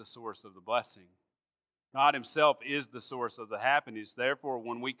is the source of the blessing. God Himself is the source of the happiness. Therefore,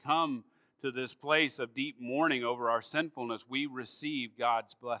 when we come to this place of deep mourning over our sinfulness, we receive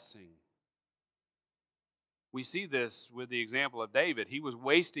God's blessing. We see this with the example of David. He was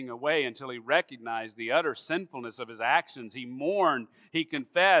wasting away until he recognized the utter sinfulness of his actions. He mourned, he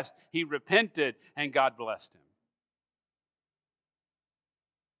confessed, he repented, and God blessed him.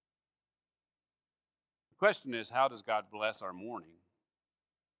 The question is, how does God bless our mourning?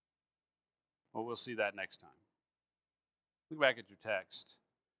 Well, we'll see that next time. Look back at your text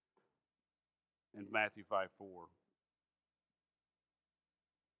in Matthew 5:4.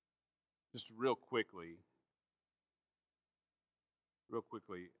 Just real quickly,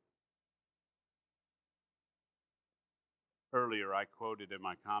 earlier I quoted in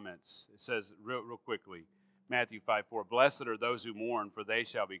my comments. It says real quickly, Matthew 5:4, "Blessed are those who mourn, for they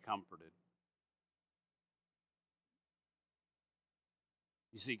shall be comforted."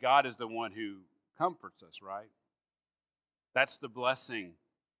 You see, God is the one who comforts us, right? That's the blessing.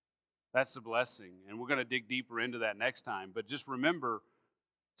 That's the blessing. And we're going to dig deeper into that next time. But just remember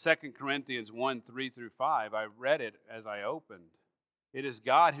 2 Corinthians 1:3-5. I read it as I opened. It is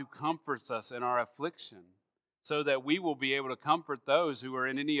God who comforts us in our affliction, so that we will be able to comfort those who are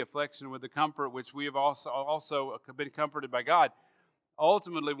in any affliction with the comfort which we have also been comforted by God.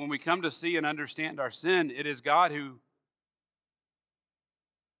 Ultimately, when we come to see and understand our sin, it is God who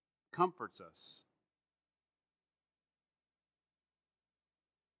comforts us.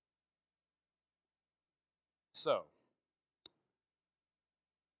 So,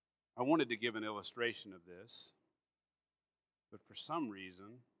 I wanted to give an illustration of this, but for some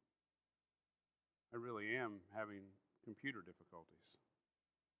reason, I really am having computer difficulties.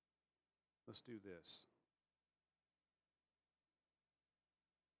 Let's do this.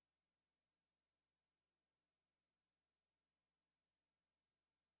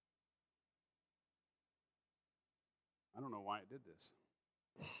 I don't know why it did this.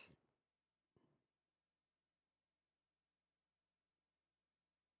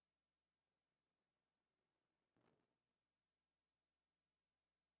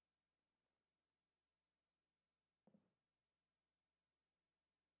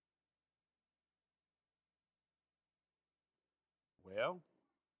 Well,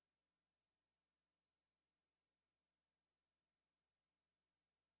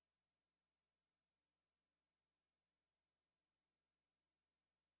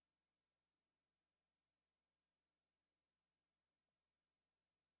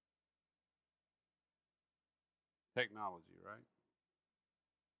 technology, right?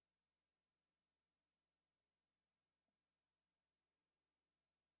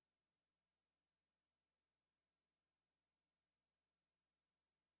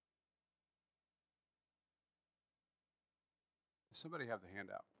 Does somebody have the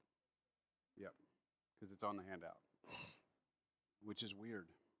handout? Yep, because it's on the handout, which is weird.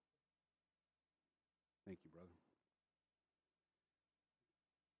 Thank you, brother.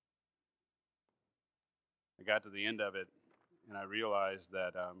 I got to the end of it, and I realized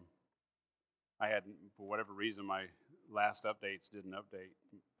that I had, for whatever reason, my last updates didn't update.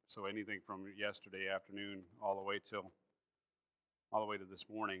 So anything from yesterday afternoon all the way to this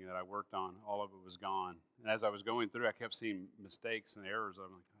morning that I worked on, all of it was gone. And as I was going through, I kept seeing mistakes and errors.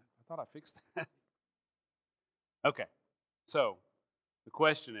 I'm like, I thought I fixed that. Okay, so the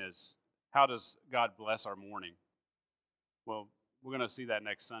question is, how does God bless our mourning? Well, we're going to see that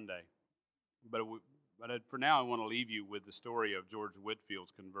next Sunday. But for now, I want to leave you with the story of George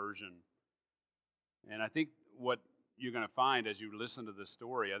Whitfield's conversion. And I think what you're going to find as you listen to this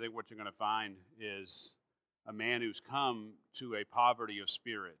story, I think what you're going to find is a man who's come to a poverty of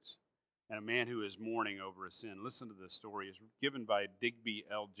spirit and a man who is mourning over his sin. Listen to this story. It's given by Digby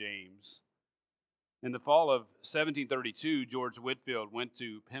L. James. In the fall of 1732, George Whitfield went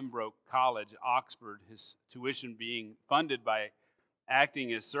to Pembroke College, Oxford, his tuition being funded by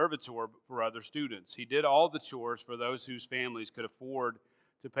acting as servitor for other students. He did all the chores for those whose families could afford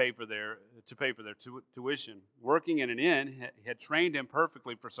to pay for their tuition. Working in an inn had trained him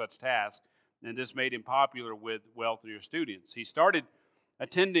perfectly for such tasks, and this made him popular with wealthier students. He started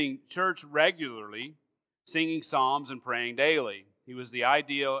attending church regularly, singing psalms and praying daily. He was the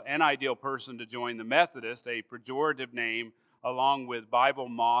ideal person to join the Methodists, a pejorative name, along with Bible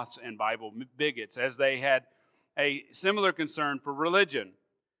moths and Bible bigots, as they had a similar concern for religion.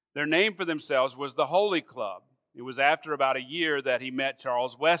 Their name for themselves was the Holy Club. It was after about a year that he met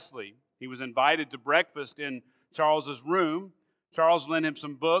Charles Wesley. He was invited to breakfast in Charles's room. Charles lent him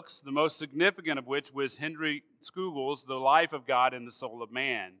some books, the most significant of which was Henry Scougal's The Life of God and the Soul of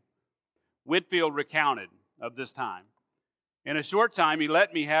Man. Whitefield recounted of this time. In a short time, he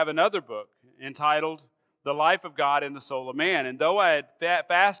let me have another book entitled The Life of God and the Soul of Man. And though I had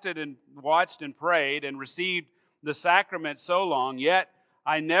fasted and watched and prayed and received the sacrament so long, yet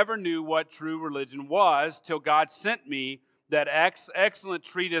I never knew what true religion was till God sent me that excellent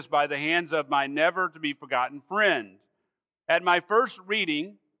treatise by the hands of my never-to-be-forgotten friend. At my first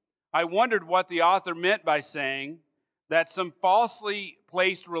reading, I wondered what the author meant by saying that some falsely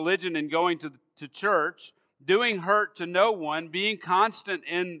placed religion in going to church, doing hurt to no one, being constant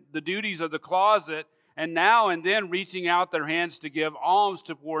in the duties of the closet, and now and then reaching out their hands to give alms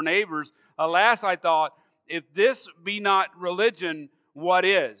to poor neighbors. Alas, I thought, if this be not religion, what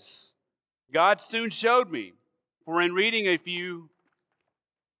is? God soon showed me, for in reading a few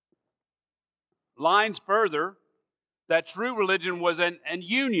lines further, that true religion was an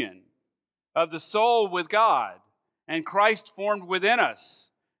union of the soul with God, and Christ formed within us.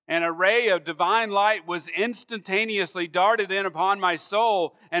 An ray of divine light was instantaneously darted in upon my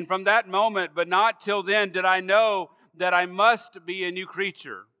soul, and from that moment, but not till then, did I know that I must be a new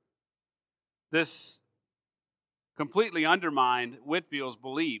creature. This completely undermined Whitefield's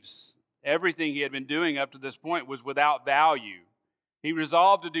beliefs. Everything he had been doing up to this point was without value. He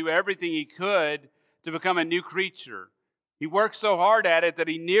resolved to do everything he could to become a new creature. He worked so hard at it that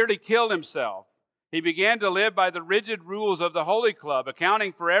he nearly killed himself. He began to live by the rigid rules of the Holy Club,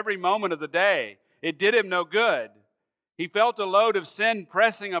 accounting for every moment of the day. It did him no good. He felt a load of sin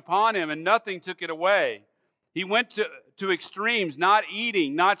pressing upon him, and nothing took it away. He went to extremes, not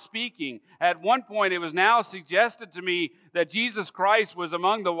eating, not speaking. At one point, it was now suggested to me that Jesus Christ was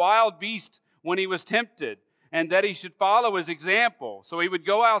among the wild beasts when he was tempted, and that he should follow his example. So he would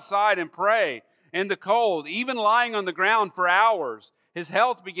go outside and pray in the cold, even lying on the ground for hours. His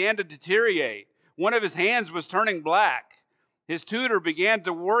health began to deteriorate. One of his hands was turning black. His tutor began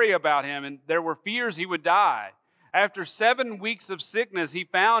to worry about him, and there were fears he would die. After 7 weeks of sickness, he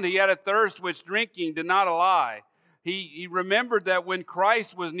found he had a thirst which drinking did not allay. He remembered that when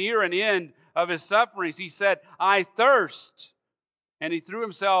Christ was near an end of his sufferings, he said, "I thirst." And he threw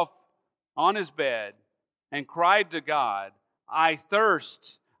himself on his bed and cried to God, "I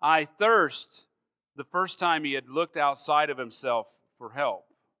thirst, I thirst." The first time he had looked outside of himself for help.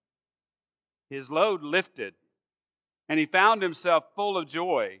 His load lifted, and he found himself full of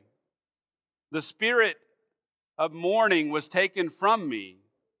joy. The spirit of mourning was taken from me,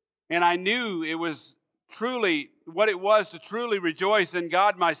 and I knew it was truly what it was to truly rejoice in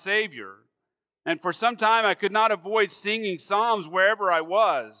God my Savior. And for some time I could not avoid singing psalms wherever I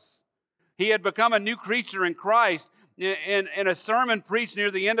was. He had become a new creature in Christ. In a sermon preached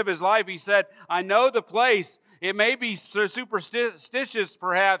near the end of his life, he said, "I know the place. It may be superstitious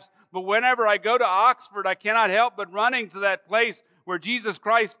perhaps, but whenever I go to Oxford, I cannot help but running to that place where Jesus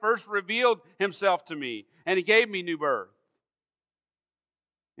Christ first revealed himself to me, and he gave me new birth."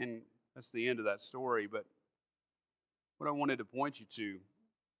 And that's the end of that story. But what I wanted to point you to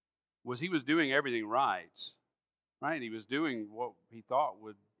was he was doing everything right? He was doing what he thought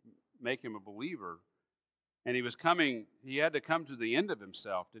would make him a believer. And he had to come to the end of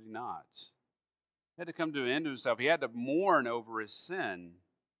himself, did he not? He had to come to the end of himself. He had to mourn over his sin.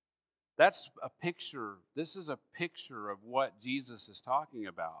 That's a picture. This is a picture of what Jesus is talking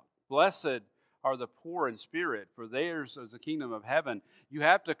about. Blessed are the poor in spirit, for theirs is the kingdom of heaven. You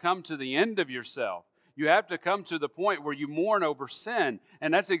have to come to the end of yourself. You have to come to the point where you mourn over sin.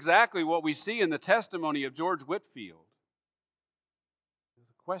 And that's exactly what we see in the testimony of George Whitefield.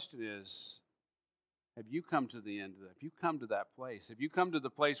 The question is, have you come to the end of that? Have you come to that place? Have you come to the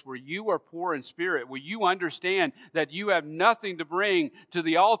place where you are poor in spirit, where you understand that you have nothing to bring to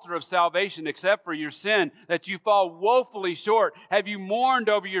the altar of salvation except for your sin, that you fall woefully short? Have you mourned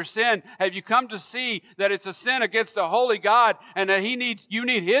over your sin? Have you come to see that it's a sin against a holy God and that you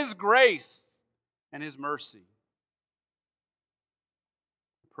need His grace and His mercy?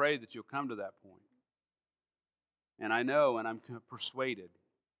 Pray that you'll come to that point. And I know and I'm persuaded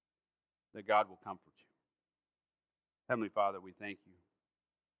that God will comfort you. Heavenly Father, we thank you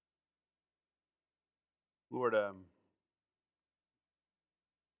Lord,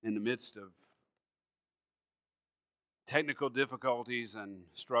 in the midst of technical difficulties and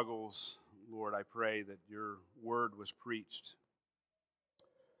struggles, Lord, I pray that your word was preached.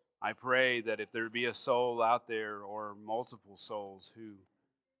 I pray that if there be a soul out there or multiple souls who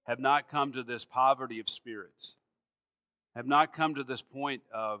have not come to this poverty of spirits, have not come to this point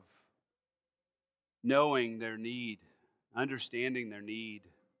of knowing their need, understanding their need,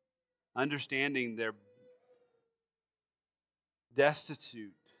 understanding their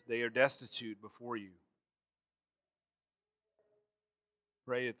destitute, they are destitute before you.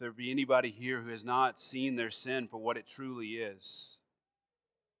 Pray if there be anybody here who has not seen their sin for what it truly is.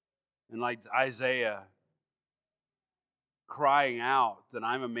 And like Isaiah, crying out that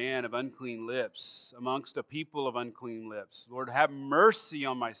I'm a man of unclean lips amongst a people of unclean lips. Lord, have mercy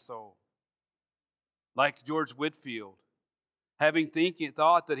on my soul. Like George Whitefield, having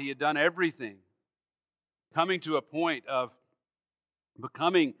thought that he had done everything, coming to a point of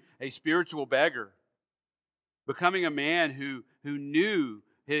becoming a spiritual beggar, becoming a man who knew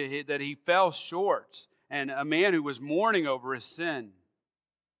that he fell short, and a man who was mourning over his sin.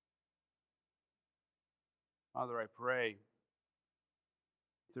 Father, I pray,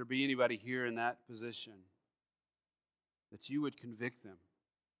 if there be anybody here in that position, that you would convict them,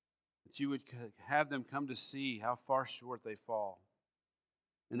 that you would have them come to see how far short they fall,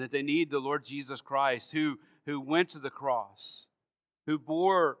 and that they need the Lord Jesus Christ, who went to the cross, who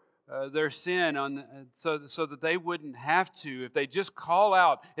bore their sin so that they wouldn't have to. If they just call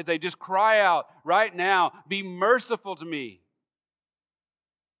out, if they just cry out right now, be merciful to me.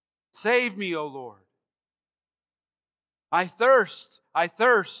 Save me, O Lord. I thirst. I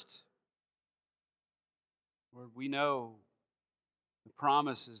thirst. Lord, we know the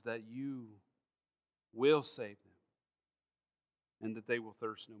promise is that you will save them and that they will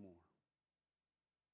thirst no more.